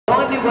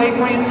way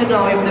for you to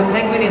know if the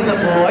penguin is a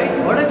boy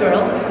or a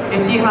girl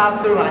is you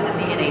have to run a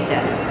DNA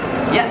test.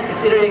 Yeah,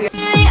 it's either you get...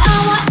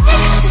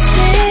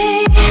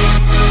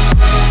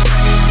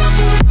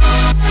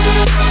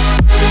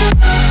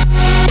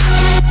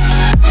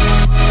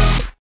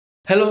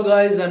 Hello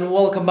guys, and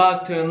welcome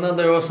back to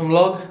another awesome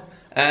vlog.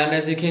 And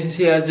as you can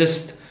see, I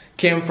just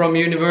came from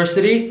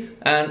university,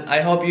 and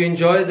I hope you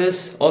enjoy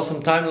this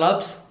awesome time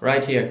lapse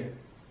right here.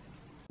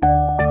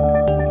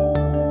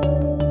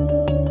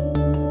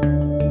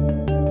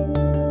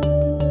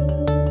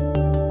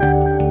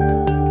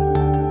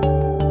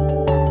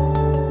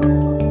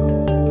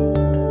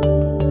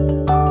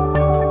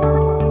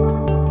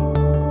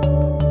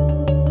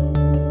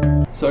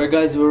 Sorry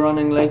guys, we're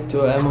running late to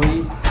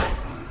MOE.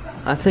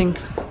 I think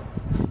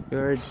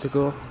we're ready to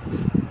go.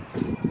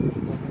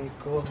 Let me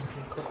go.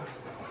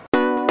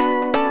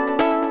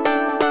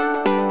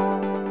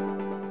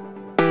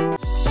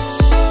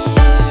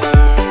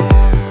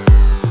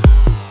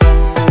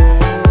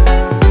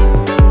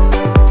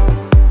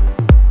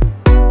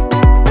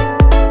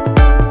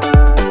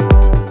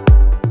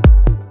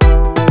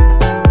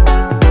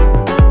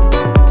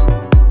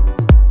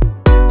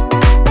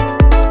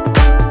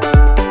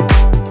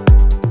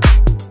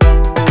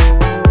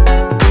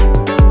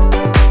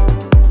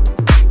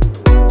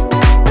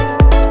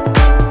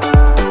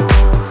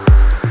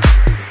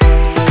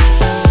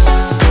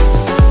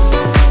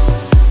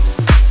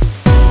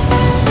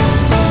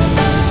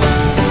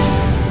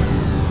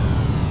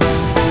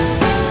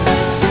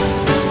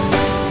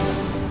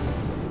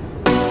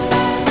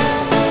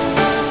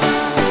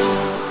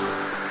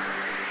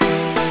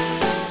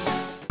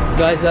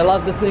 Guys, I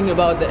love the thing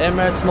about the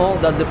Emirates Mall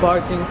that the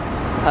parking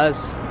has,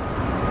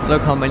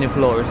 look how many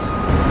floors.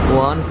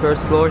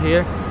 First floor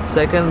here,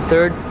 second,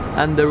 third,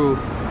 and the roof.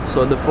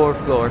 So the fourth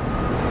floor.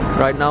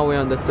 Right now we're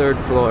on the third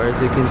floor, as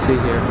you can see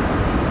here.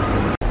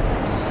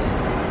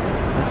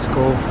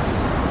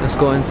 Let's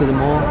go into the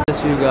mall.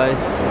 This you guys,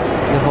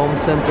 the home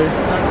center.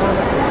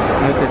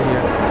 Look at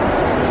here.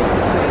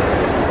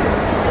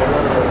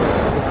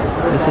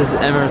 This is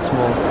Emirates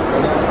Mall.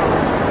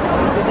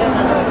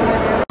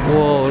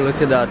 Whoa,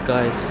 look at that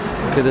guys.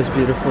 Look at this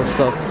beautiful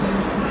stuff.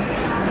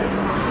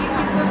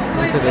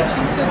 Look at this.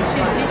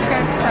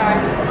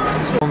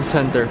 Home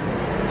center.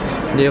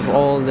 They have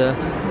all the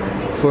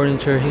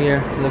furniture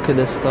here. Look at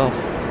this stuff.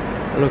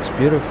 It looks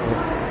beautiful.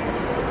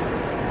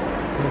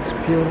 It looks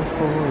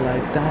beautiful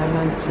like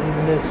diamonds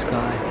in the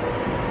sky.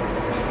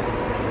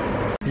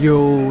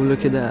 Yo,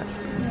 look at that.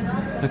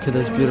 Look at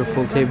those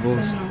beautiful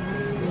tables.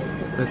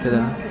 Look at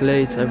that.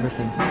 Plates,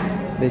 everything.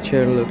 The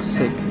chair looks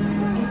sick.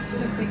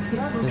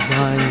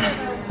 Designs.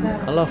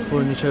 I love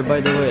furniture.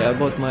 By the way, I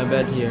bought my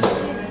bed here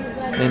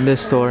in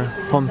this store,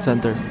 home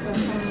center.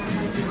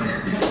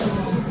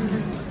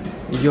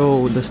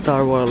 Yo, the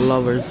Star Wars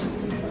lovers.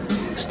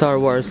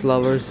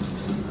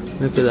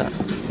 Look at that.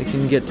 You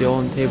can get your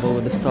own table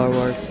with the Star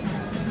Wars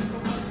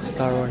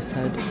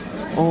head.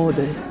 Oh,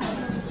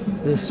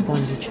 the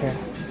spongy chair.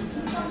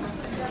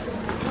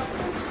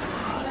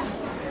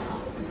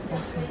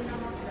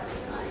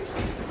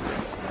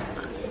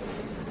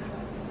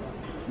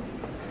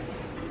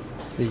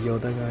 The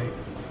Yoda guy.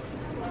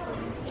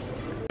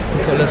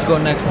 Okay, let's go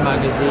next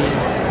magazine.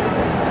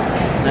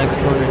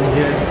 Next one in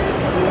here.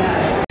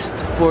 Next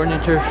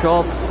furniture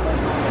shop.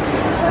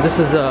 This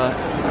is a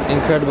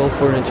incredible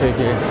furniture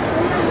here.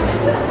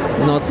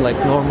 Not like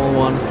normal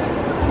one,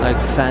 like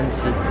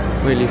fancy,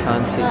 really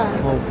fancy.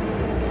 Oh.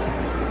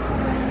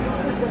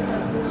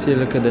 See,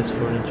 look at this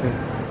furniture.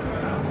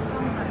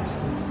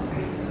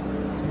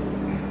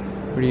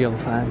 Real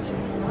fancy.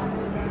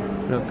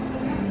 Look.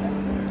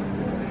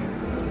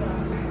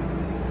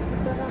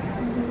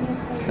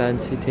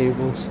 Fancy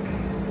tables.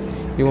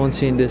 You won't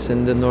see this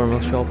in the normal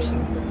shops.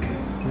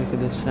 Look at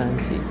this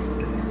fancy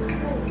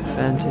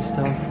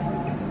stuff.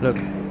 Look.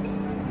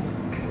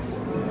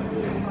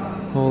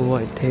 Whole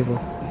white table.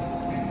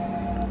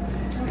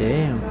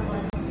 Damn.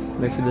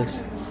 Look at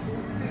this.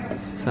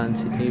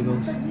 Fancy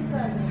tables.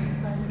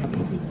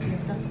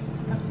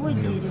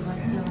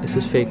 This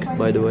is fake,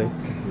 by the way.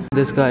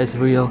 This guy is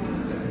real.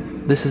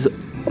 This is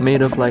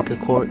made of like a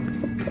cork.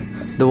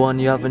 The one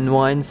you have in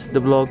wines,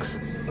 the blogs,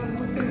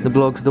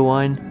 the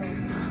wine.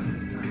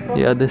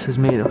 Yeah, this is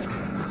made of.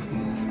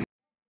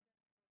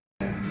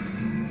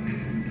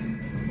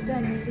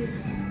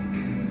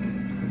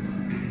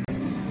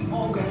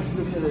 Oh guys,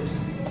 look at this.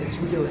 It's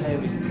real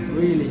heavy,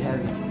 really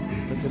heavy.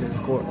 Look at this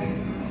cork.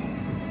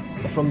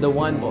 From the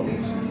wine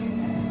bottles.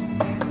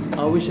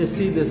 I wish I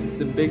see this,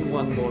 the big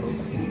one bottle.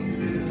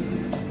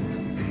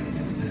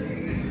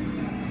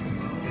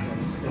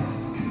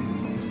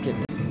 Let's get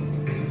it.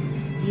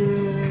 Yeah,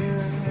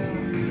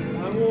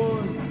 I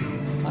won.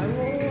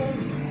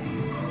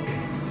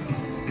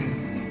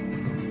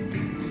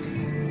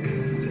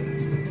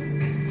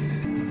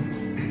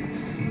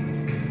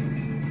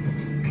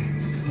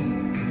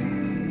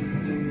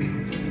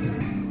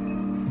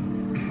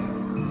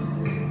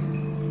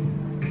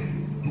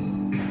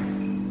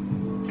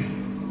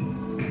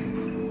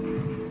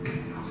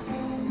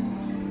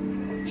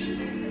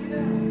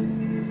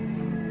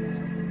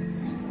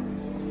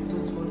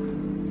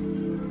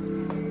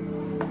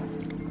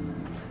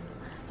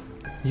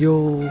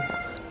 Yo,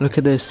 look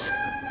at this.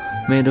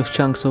 Made of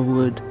chunks of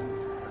wood.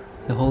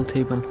 The whole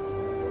table.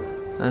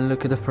 And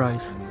look at the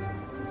price.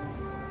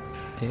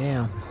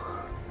 Damn.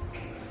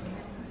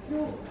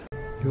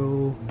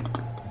 Yo,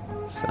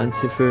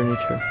 fancy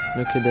furniture.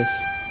 Look at this.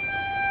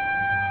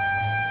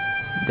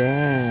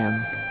 Damn.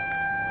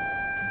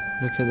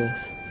 Look at this.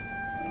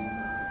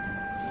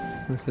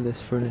 Look at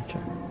this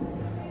furniture.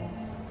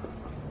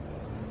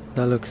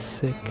 That looks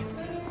sick.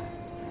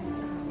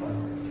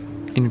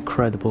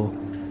 Incredible.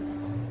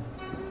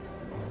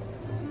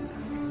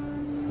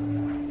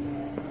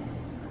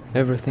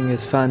 Everything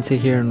is fancy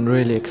here and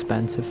really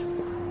expensive.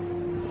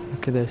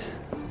 Look at this.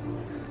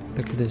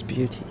 Look at this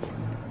beauty.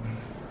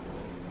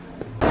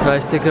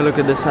 Guys, take a look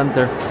at the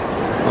center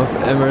of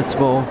Emirates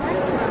Mall.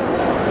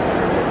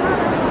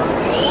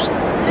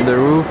 The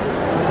roof.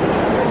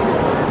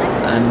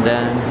 And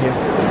then here,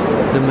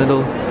 the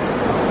middle.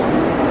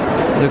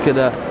 Look at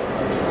that.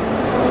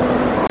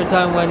 Every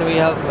time when we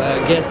have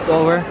guests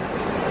over,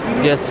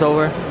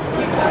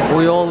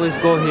 we always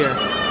go here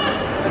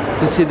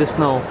to see the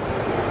snow.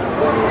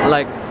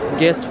 Like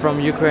guests from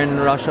Ukraine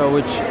and Russia,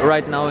 which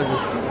right now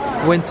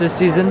is winter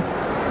season,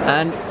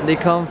 and they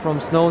come from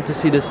snow to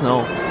see the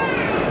snow.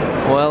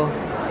 Well,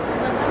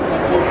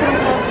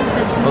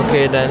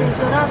 okay then.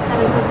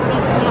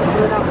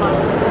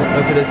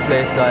 Look at this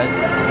place, guys.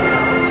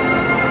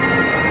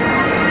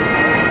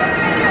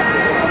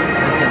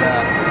 Look at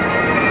that.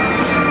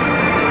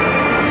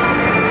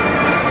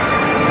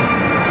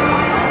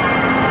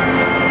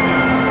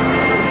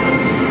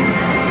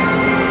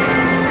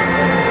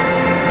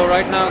 So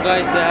right now,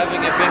 guys, they're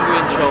having a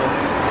penguin show.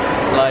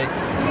 Like,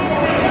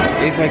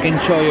 if I can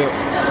show you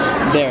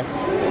there.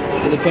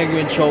 So the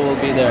penguin show will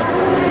be there.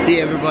 See,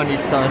 everybody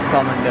starts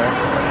coming there.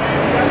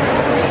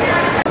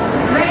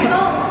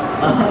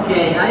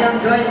 Okay, I am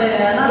joined by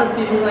a lot of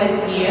people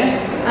right here.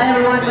 Hi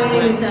everyone, my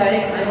name is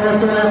Eric. I'm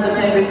also one of the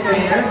penguin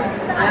trainer.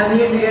 I am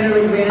here together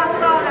with Grace. As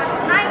tall as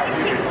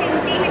 96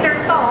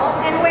 centimeters tall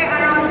and weigh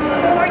around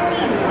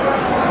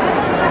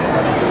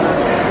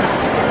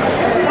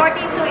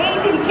 14 to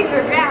 18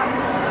 kilograms.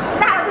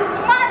 Now, the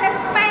smallest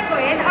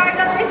penguin are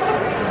the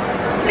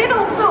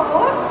little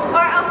blue,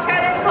 or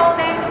Australians call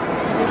them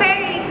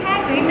fairy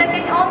penguin, that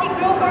can only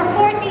grow for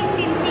 40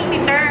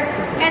 centimeters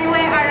and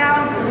weigh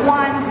around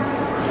 1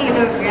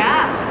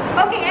 kilogram.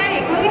 Okay,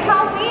 Eric, will you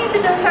help me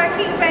introduce our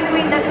king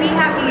penguin that we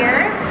have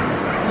here?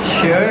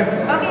 Sure.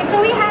 Okay,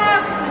 so we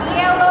have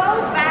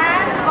yellow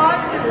band on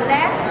the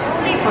left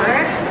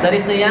sleeper. That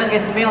is the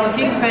youngest male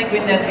king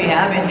penguin that we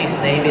have, and his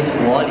name is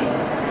Wally.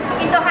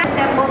 He also has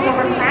symbols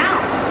over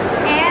ground,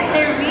 and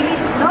they're really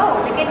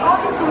slow. They can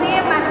only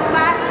swim as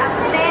fast as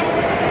 10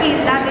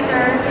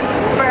 kilometers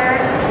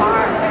per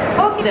hour.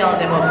 Okay. Tell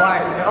them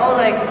apart. They're all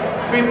like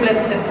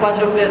triplets and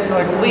quadruplets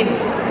or twins.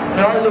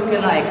 They all look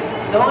alike.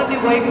 The only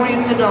way for you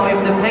to know if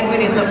the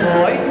penguin is a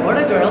boy or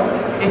a girl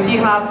is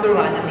you have to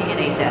run a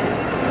DNA test.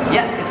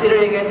 Yeah, it's either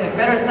you get a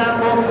feather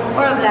sample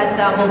or a blood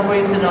sample for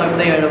you to know if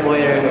they are a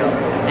boy or a girl.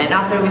 And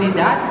after we did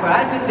that, for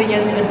our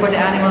convenience and for the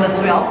animal as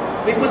well,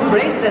 we put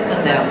bracelets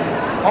on them.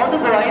 All the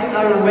boys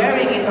are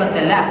wearing it on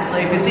the left, so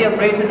if you see a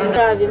bracelet on the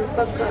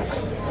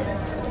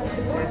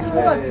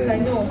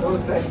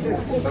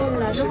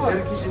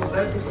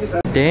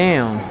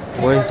Damn,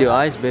 where's your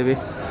eyes, baby?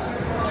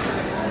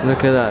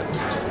 Look at that.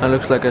 That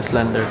looks like a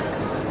slender.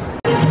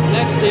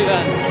 Next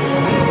event.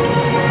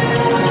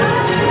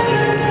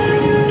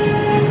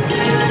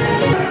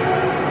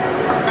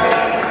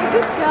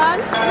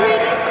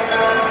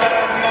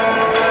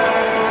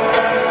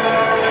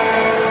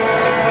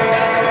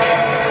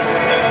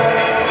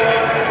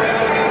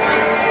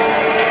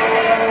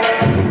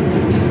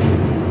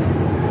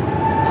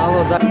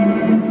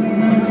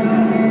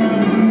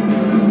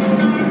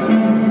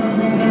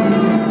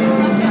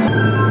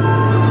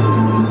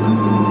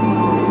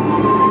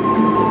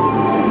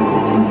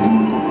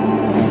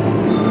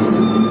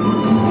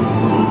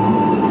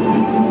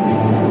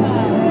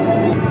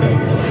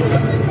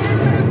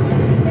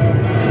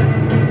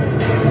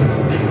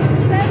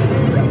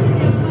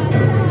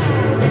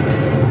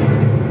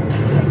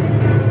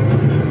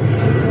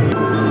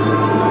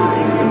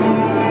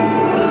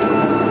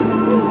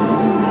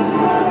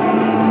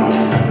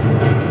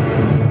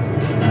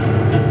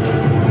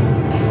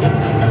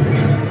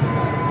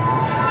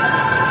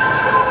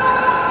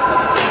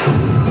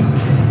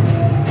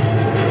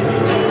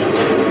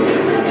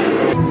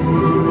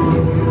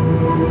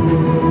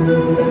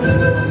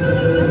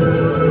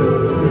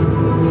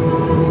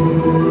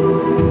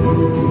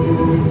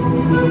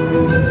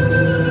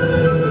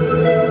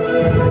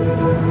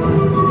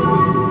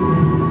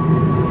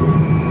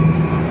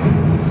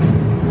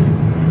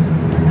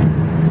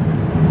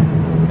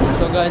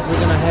 Guys, we're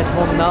gonna head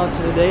home now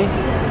today.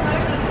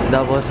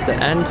 That was the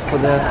end for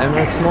the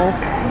Emirates Mall.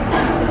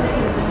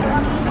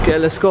 Okay,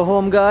 let's go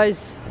home, guys.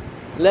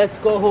 Let's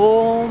go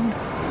home.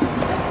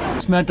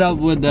 Just met up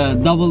with the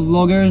double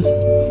vloggers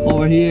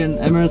over here in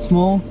Emirates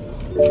Mall,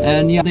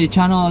 and yeah, the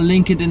channel, I'll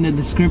link it in the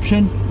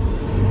description.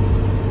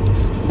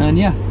 And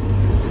yeah,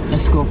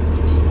 let's go.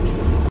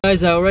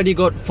 Guys, I already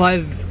got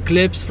 5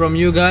 clips from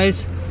you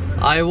guys.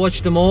 I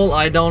watched them all,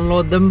 I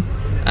download them,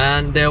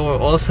 and they were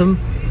awesome.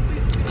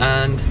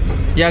 And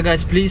yeah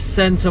guys, please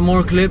send some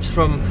more clips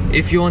from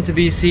if you want to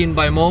be seen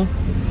by Mo,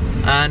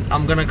 and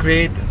I'm gonna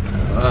create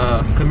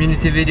a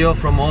community video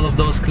from all of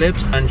those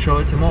clips and show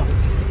it to Mo.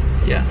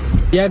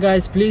 Yeah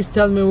guys, please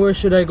tell me where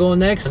should I go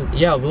next. And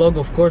yeah, vlog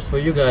of course for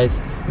you guys,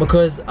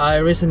 because I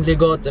recently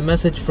got a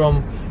message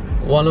from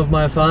one of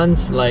my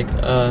fans, like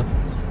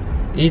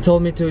he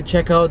told me to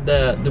check out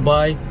the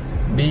Dubai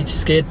beach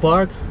skate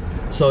park.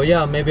 So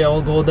yeah, maybe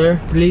I'll go there.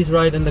 Please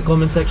write in the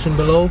comment section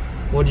below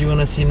what you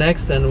want to see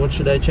next and what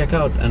should I check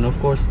out, and of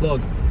course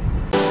vlog.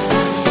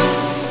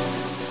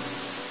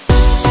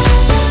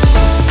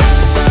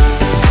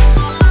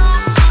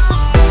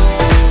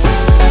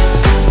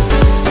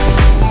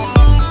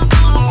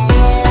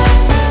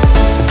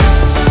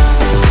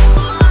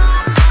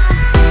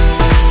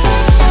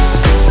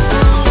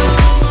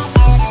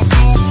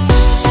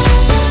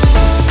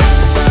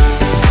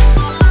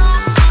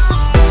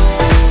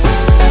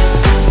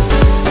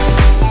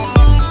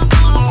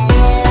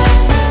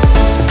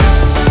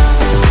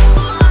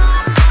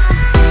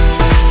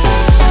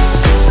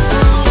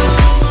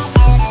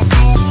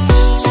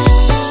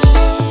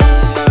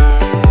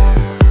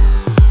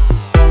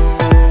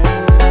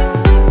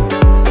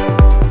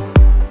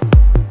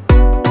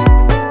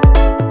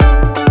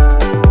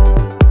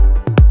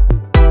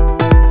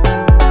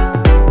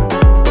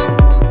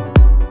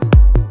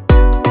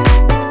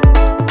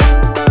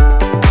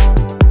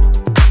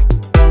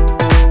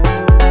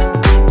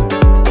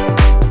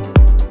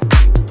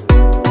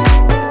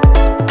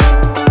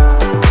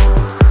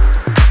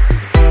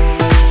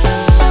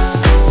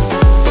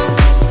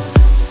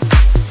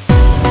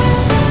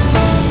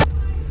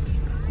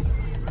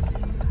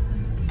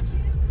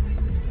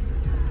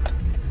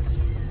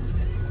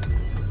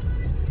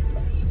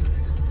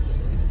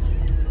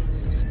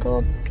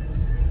 Stop.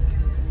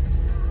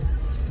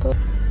 Stop.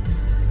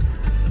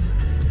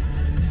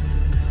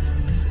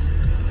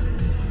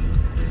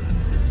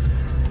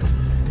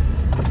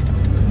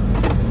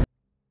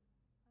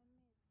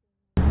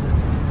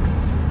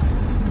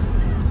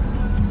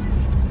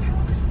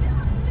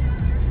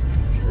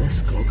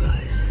 Let's go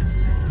guys.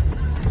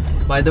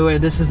 By the way,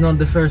 this is not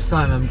the first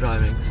time I'm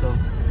driving, so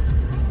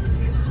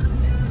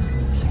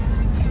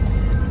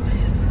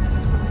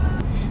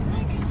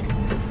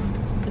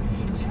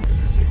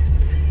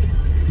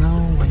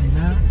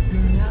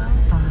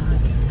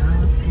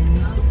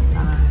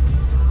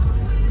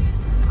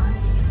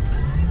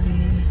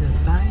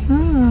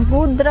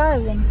good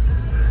driving.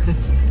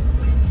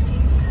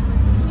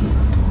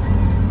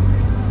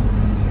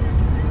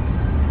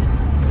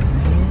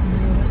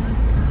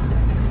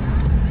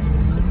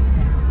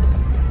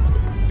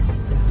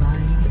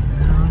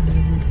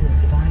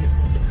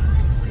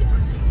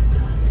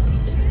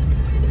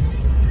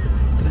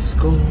 let's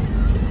go.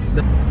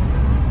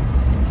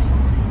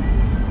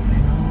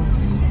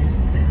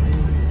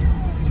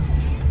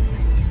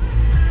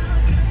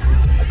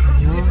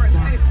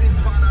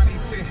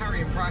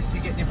 To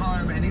get you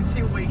home, and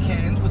into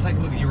weekend we'll take a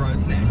look at your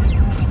roads next.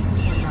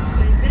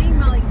 Zayn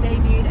Malik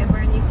debuted a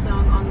brand new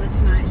song on The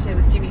Tonight Show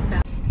with Jimmy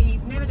Fallon. He's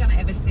never done it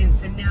ever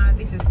since, and now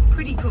this is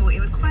pretty cool.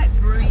 It was quite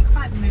broody,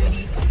 quite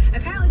moody.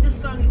 Apparently the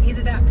song is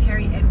about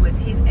Perry Edwards,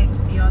 his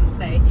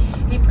ex-fiance.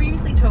 He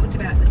previously talked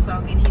about the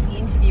song in his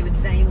interview with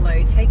Zane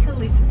Lowe. Take a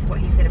listen to what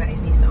he said about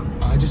his new song.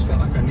 I just felt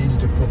like I needed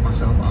to put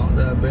myself out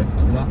there a bit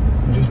on that,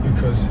 just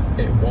because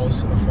it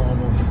was a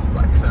form of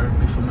like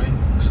therapy for me.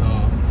 So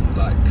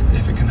like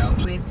if it can help.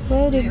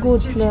 Very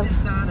good, Clef.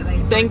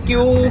 Thank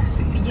you.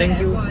 Thank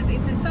you.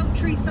 It's a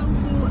sultry,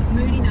 soulful,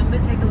 moody number.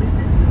 Take a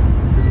listen.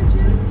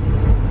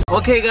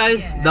 Okay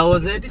guys, that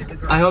was it.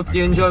 I hope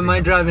you enjoyed my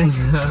driving.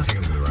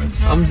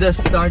 I'm just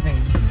starting.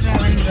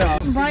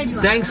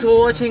 Thanks for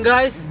watching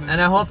guys,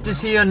 and I hope to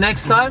see you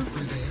next time,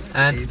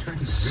 and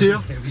see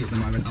you.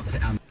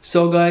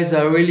 So guys,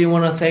 I really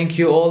want to thank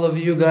you, all of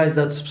you guys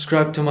that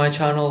subscribe to my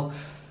channel.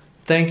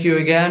 Thank you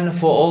again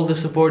for all the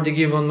support you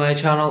give on my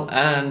channel,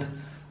 and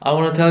I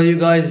want to tell you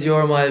guys,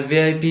 you're my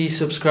VIP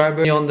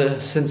subscriber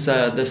since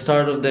the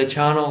start of the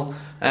channel,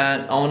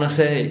 and I want to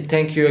say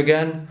thank you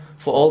again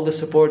for all the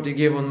support you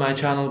give on my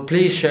channel.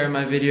 Please share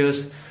my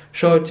videos,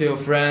 show it to your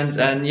friends,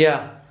 and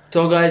yeah.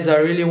 So guys, I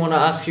really want to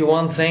ask you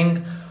one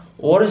thing.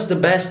 What is the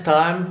best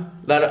time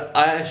that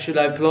I should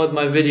upload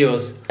my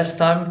videos? Best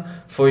time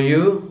for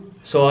you,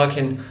 so I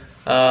can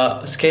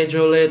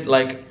schedule it,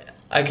 like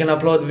I can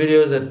upload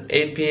videos at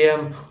 8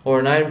 PM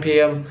or 9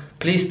 PM.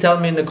 Please tell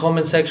me in the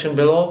comment section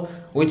below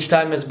which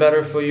time is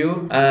better for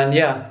you. And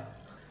yeah,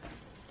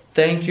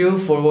 thank you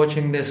for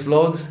watching this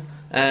vlogs,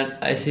 and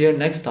I see you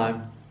next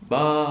time.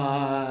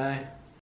 Bye.